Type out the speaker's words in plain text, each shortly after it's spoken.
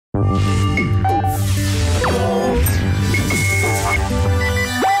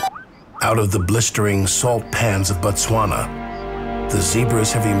Out of the blistering salt pans of Botswana, the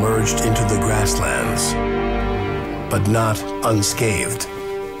zebras have emerged into the grasslands, but not unscathed.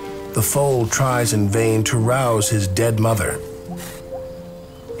 The foal tries in vain to rouse his dead mother.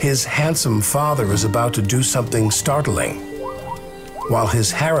 His handsome father is about to do something startling. While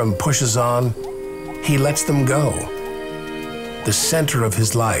his harem pushes on, he lets them go. The center of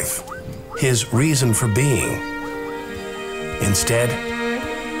his life, his reason for being. Instead,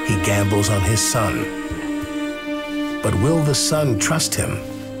 he gambles on his son. But will the son trust him?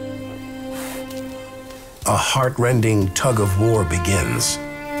 A heart-rending tug-of-war begins.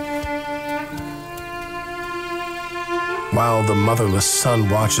 While the motherless son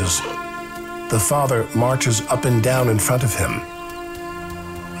watches, the father marches up and down in front of him.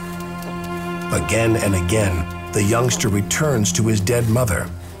 Again and again, the youngster returns to his dead mother.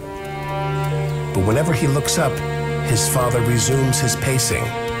 But whenever he looks up, his father resumes his pacing.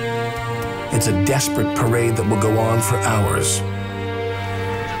 It's a desperate parade that will go on for hours.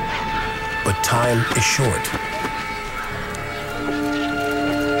 But time is short.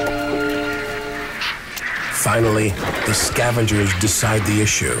 Finally, the scavengers decide the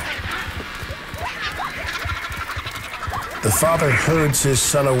issue. The father herds his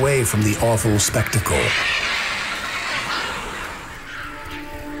son away from the awful spectacle.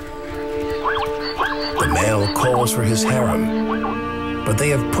 The male calls for his harem, but they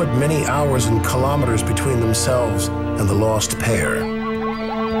have put many hours and kilometers between themselves and the lost pair.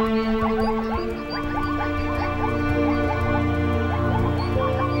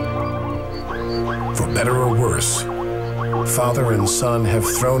 For better or worse, father and son have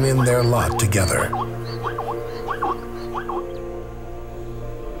thrown in their lot together.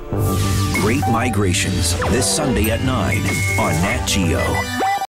 Great Migrations, this Sunday at 9 on Nat Geo.